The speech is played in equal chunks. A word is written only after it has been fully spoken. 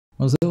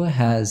Mozilla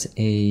has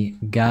a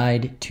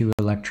guide to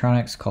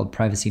electronics called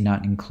Privacy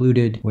Not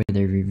Included, where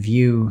they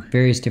review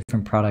various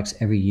different products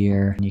every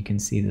year. And you can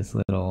see this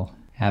little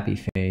happy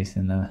face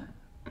in the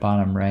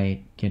bottom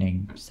right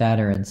getting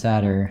sadder and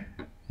sadder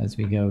as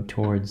we go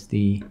towards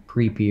the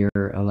creepier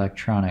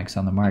electronics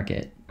on the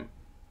market.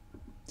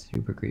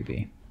 Super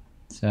creepy.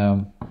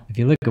 So if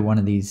you look at one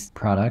of these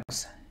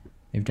products,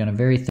 they've done a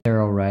very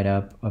thorough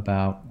write-up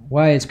about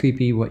why it's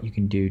creepy, what you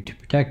can do to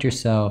protect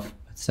yourself,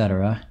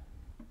 etc.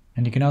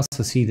 And you can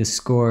also see the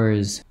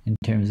scores in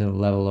terms of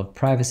level of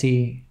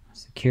privacy,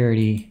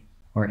 security,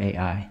 or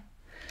AI.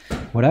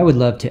 What I would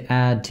love to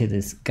add to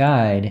this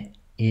guide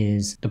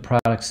is the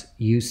product's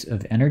use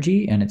of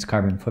energy and its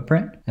carbon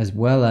footprint, as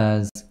well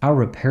as how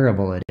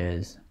repairable it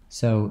is.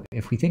 So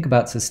if we think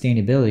about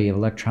sustainability of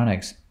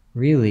electronics,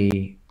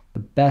 really the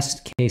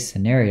best case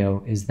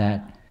scenario is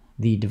that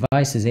the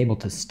device is able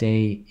to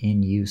stay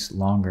in use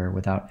longer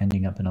without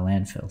ending up in a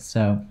landfill.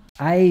 So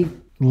I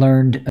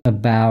learned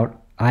about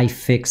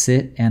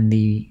iFixit and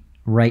the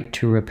right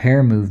to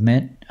repair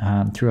movement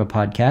through a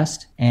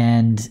podcast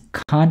and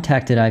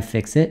contacted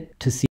iFixit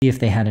to see if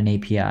they had an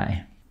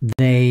API.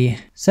 They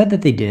said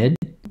that they did,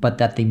 but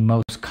that the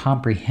most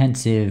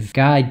comprehensive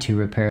guide to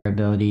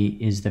repairability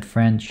is the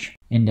French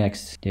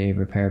Indice de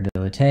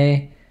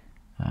Repairabilite.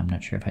 I'm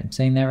not sure if I'm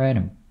saying that right.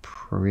 I'm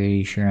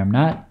pretty sure I'm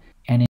not.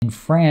 And in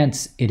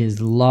France, it is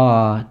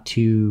law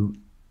to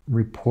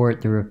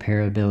report the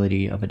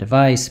repairability of a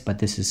device, but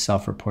this is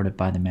self-reported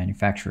by the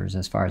manufacturers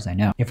as far as I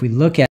know. If we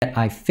look at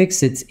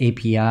iFixit's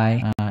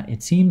API,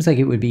 it seems like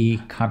it would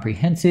be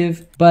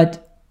comprehensive,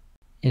 but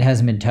it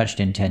hasn't been touched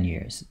in 10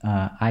 years.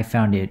 I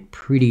found it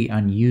pretty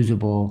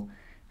unusable,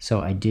 so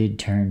I did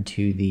turn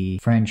to the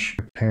French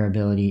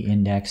Repairability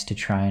Index to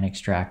try and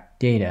extract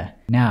data.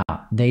 Now,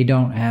 they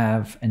don't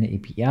have an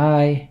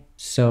API,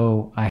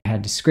 so I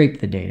had to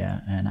scrape the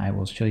data, and I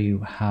will show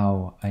you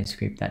how I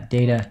scraped that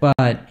data.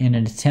 But in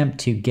an attempt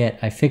to get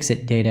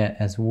iFixit data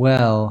as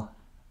well,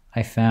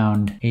 I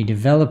found a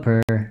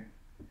developer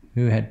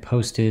who had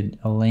posted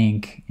a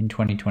link in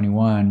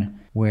 2021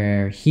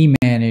 where he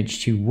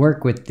managed to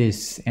work with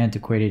this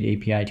antiquated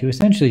API to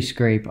essentially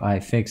scrape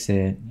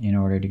iFixit in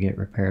order to get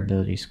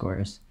repairability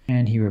scores.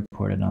 And he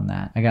reported on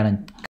that. I got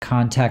in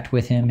contact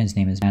with him. His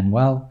name is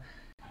Manuel,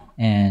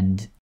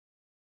 and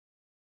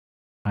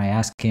I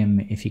asked him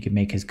if he could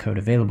make his code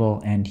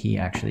available, and he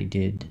actually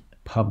did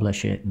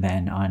publish it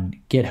then on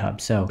GitHub.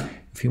 So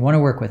if you want to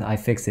work with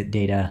iFixit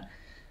data,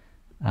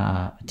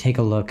 take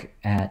a look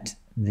at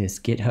this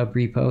GitHub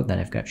repo that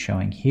I've got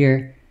showing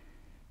here.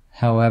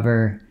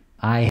 However,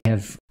 I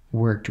have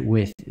worked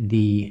with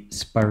the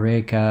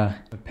Spareka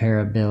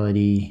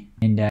Repairability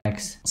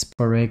Index.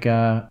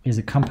 Spareka is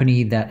a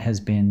company that has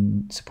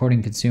been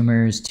supporting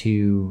consumers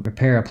to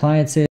repair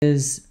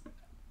appliances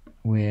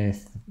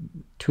with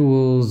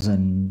tools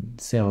and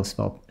sale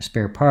of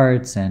spare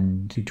parts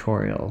and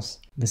tutorials.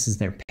 This is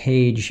their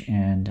page,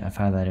 and I've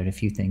highlighted a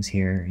few things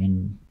here.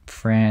 In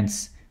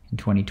France, in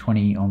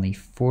 2020, only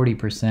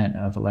 40%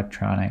 of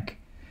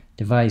electronic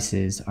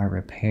devices are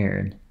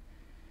repaired.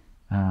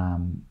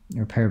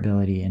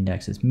 Repairability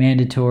index is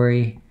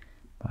mandatory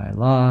by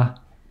law.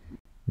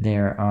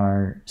 There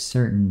are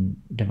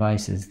certain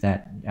devices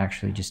that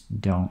actually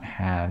just don't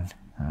have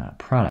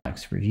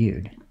products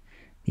reviewed.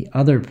 The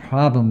other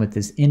problem with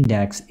this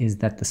index is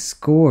that the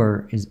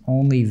score is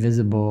only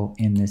visible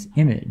in this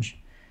image.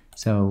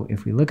 So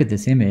if we look at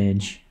this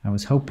image, I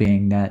was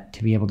hoping that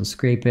to be able to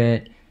scrape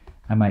it,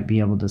 I might be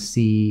able to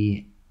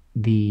see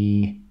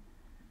the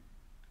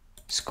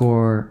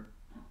score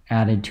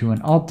added to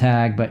an alt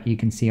tag, but you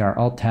can see our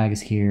alt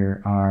tags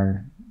here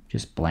are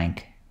just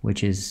blank,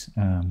 which is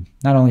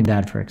not only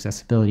bad for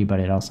accessibility, but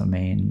it also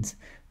means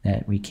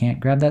that we can't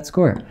grab that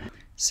score.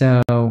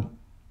 So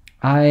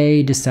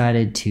I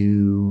decided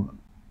to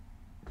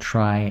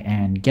try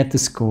and get the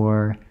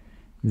score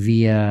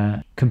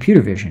via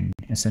computer vision,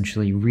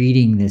 essentially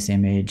reading this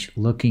image,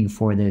 looking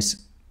for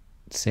this,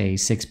 say,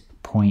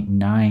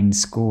 6.9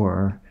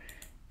 score,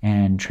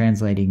 and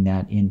translating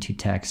that into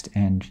text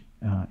and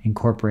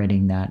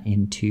incorporating that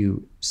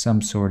into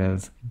some sort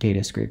of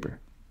data scraper.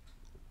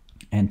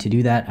 And to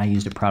do that, I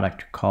used a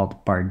product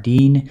called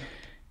Bardeen,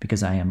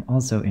 because I am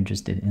also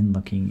interested in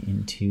looking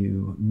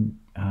into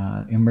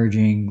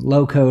emerging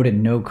low-code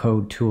and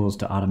no-code tools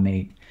to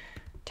automate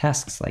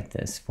tasks like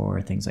this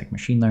for things like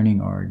machine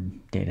learning or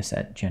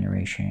dataset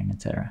generation,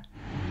 etc.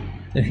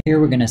 So here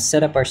we're going to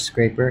set up our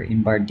scraper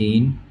in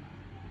Bardeen.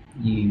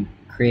 You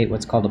create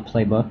what's called a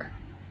playbook.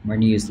 We're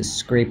going to use the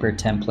scraper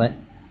template.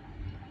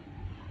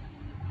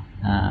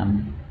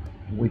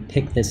 We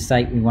pick this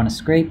site we want to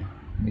scrape.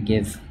 We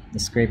give the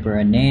scraper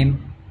a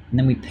name, and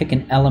then we pick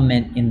an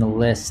element in the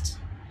list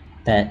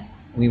that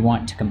we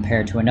want to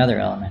compare to another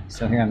element.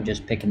 So here I'm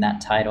just picking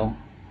that title.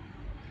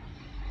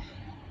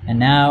 And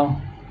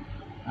now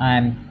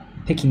I'm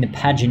picking the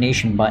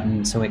pagination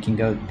button so it can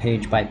go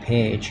page by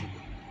page.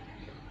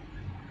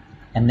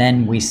 And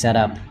then we set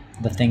up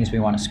the things we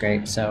want to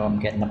scrape. So I'm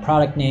getting the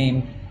product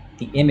name,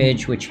 the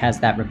image, which has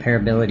that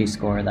repairability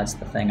score. That's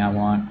the thing I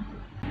want.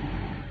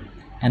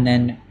 And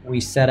then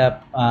we set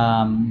up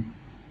a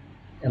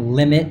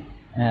limit.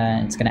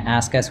 It's going to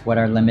ask us what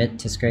our limit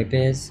to scrape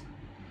is.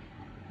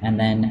 And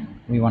then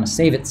we want to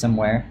save it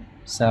somewhere.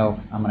 So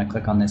I'm going to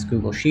click on this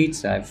Google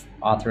Sheets. I've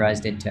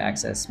authorized it to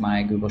access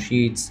my Google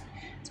Sheets.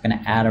 It's going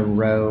to add a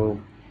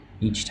row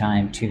each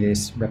time to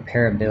this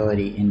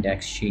repairability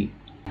index sheet.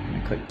 I'm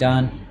going to click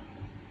Done.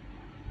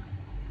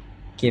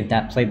 Give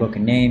that playbook a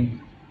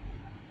name.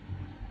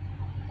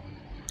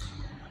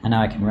 And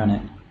now I can run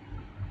it.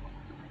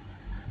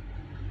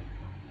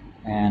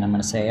 And I'm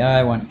going to say, oh,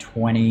 I want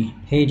 20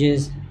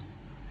 pages.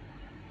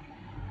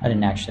 I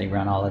didn't actually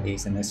run all of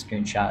these in this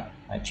screenshot.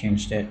 I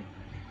changed it.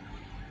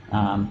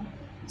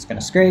 It's going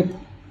to scrape.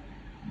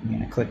 I'm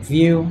going to click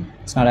View.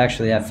 It's not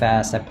actually that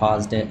fast. I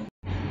paused it.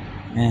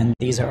 And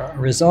these are our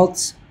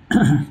results.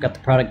 Got the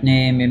product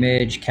name,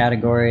 image,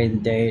 category, the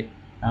date.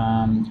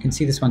 You can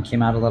see this one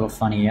came out a little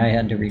funny. I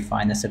had to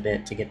refine this a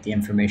bit to get the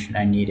information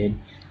I needed.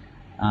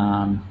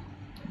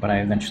 But I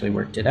eventually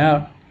worked it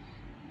out.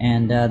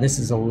 And this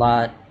is a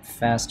lot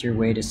faster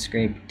way to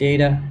scrape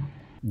data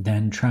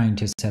than trying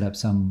to set up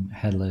some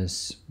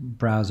headless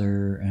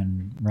browser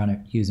and run it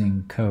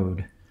using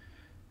code.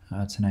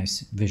 It's a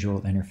nice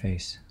visual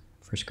interface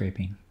for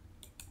scraping.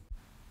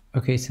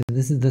 Okay, so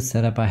this is the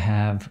setup I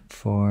have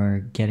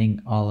for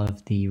getting all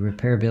of the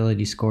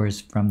repairability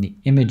scores from the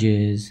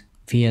images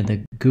via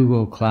the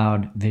Google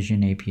Cloud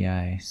Vision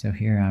API. So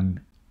here I'm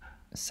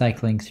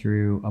cycling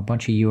through a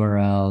bunch of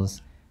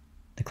URLs.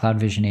 The Cloud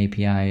Vision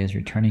API is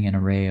returning an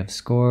array of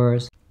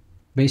scores.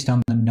 Based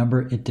on the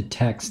number it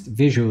detects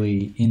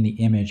visually in the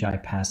image, I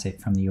pass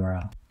it from the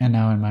URL. And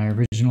now in my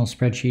original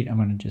spreadsheet, I'm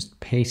going to just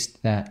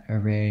paste that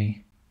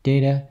array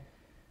data.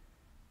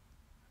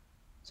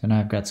 So now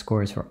I've got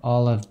scores for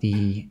all of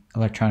the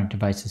electronic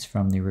devices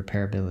from the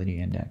repairability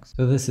index.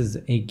 So this is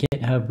a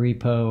GitHub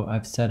repo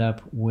I've set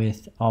up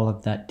with all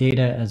of that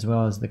data as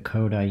well as the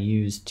code I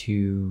use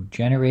to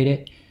generate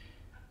it.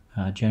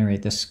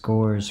 Generate the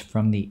scores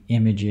from the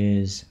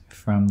images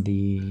from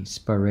the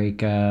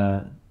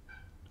Spareka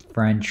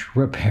French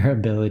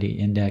Repairability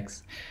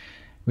Index,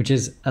 which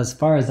is, as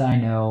far as I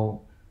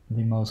know,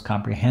 the most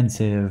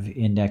comprehensive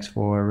index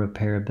for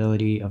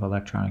repairability of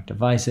electronic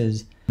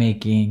devices,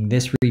 making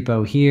this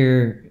repo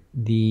here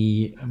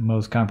the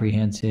most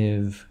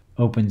comprehensive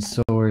open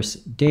source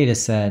data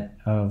set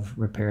of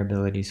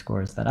repairability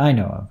scores that I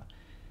know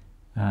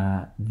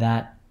of.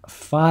 That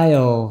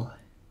file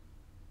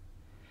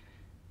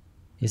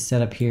is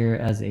set up here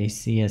as a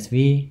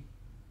CSV. You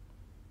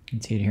can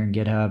see it here in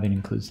GitHub. It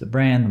includes the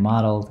brand, the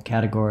model, the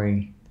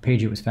category, the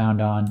page it was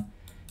found on,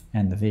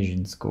 and the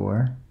vision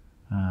score,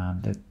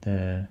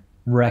 the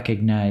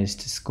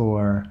recognized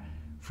score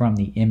from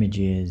the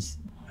images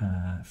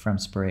from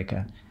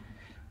Spareka.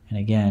 And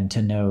again,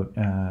 to note,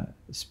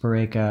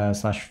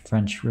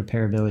 Spareka/French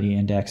Repairability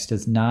Index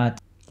does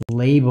not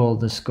label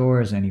the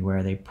scores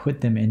anywhere. They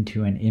put them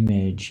into an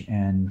image,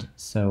 and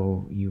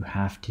so you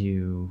have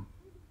to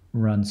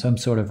run some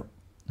sort of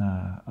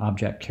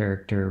object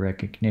character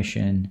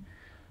recognition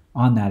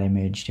on that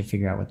image to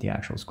figure out what the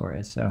actual score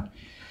is. So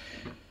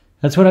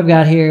that's what I've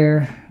got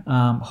here.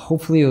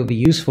 Hopefully it will be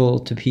useful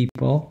to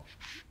people.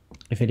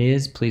 If it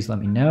is, please let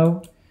me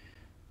know.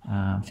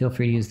 Feel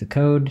free to use the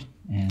code,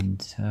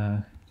 and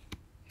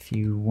if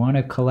you want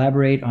to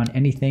collaborate on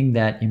anything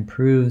that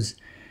improves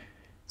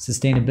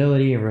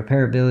sustainability or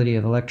repairability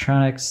of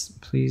electronics,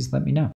 please let me know.